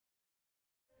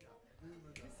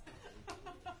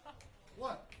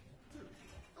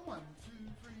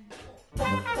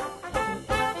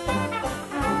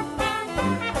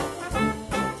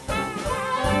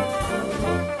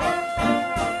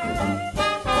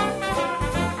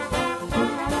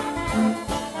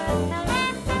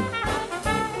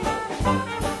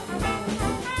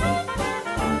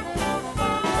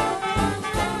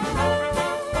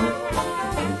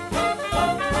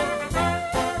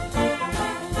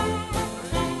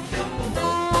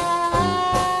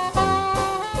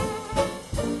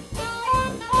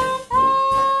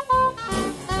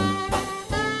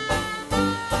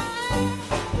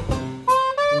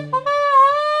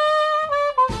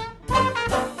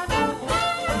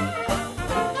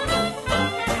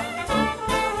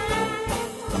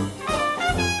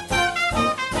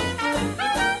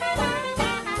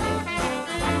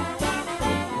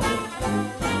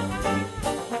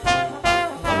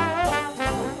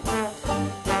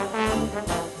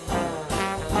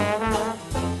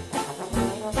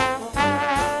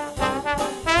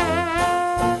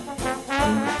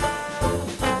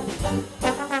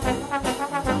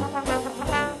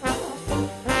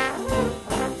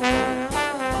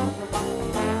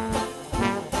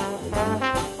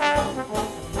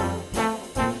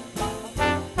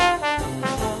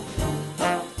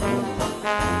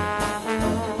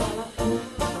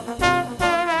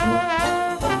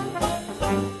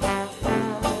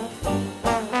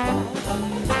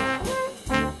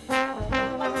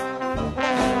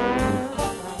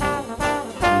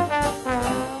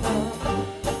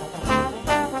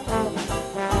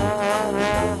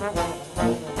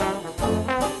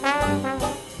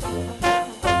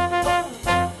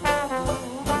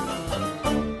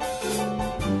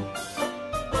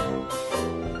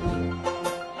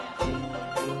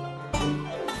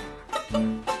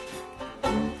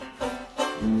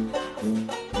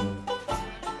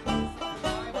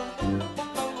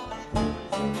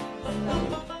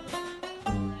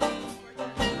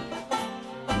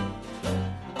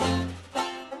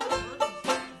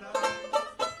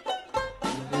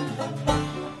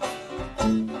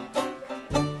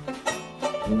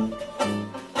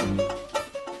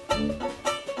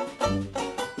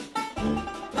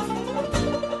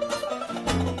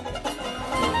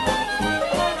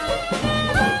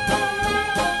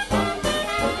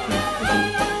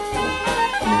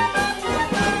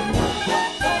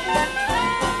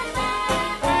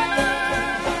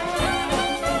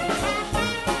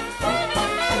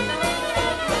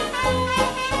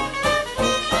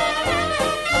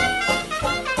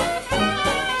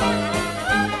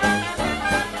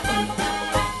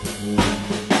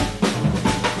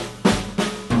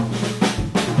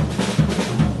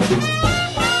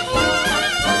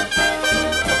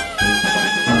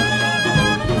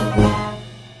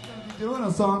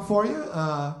song for you,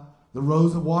 The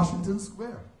Rose of Washington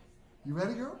Square. You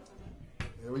ready, girl?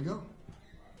 Here we go.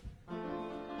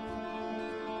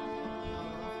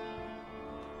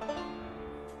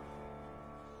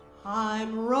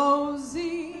 I'm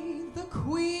Rosie, the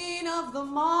queen of the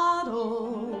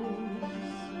models.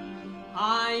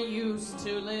 I used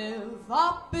to live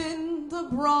up in the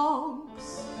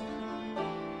Bronx,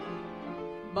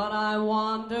 but I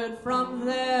wandered from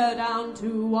there down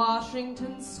to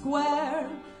Washington Square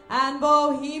and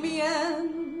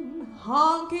Bohemian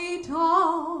honky-tonks.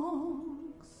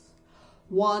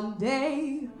 One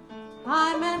day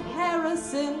I met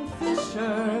Harrison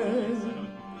Fisher.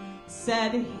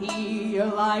 Said he,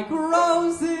 like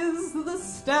roses, the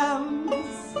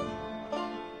stems.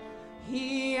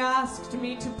 He asked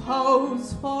me to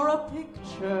pose for a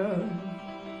picture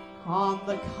on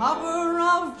the cover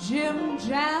of Jim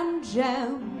Jam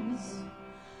Gems.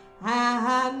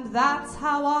 And that's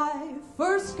how I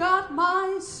first got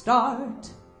my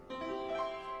start.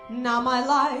 Now my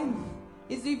life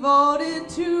is devoted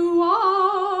to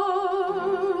art.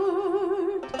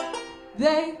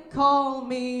 They call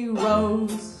me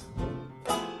Rose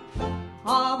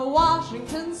of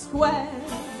Washington Square.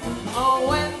 Oh,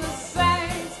 when the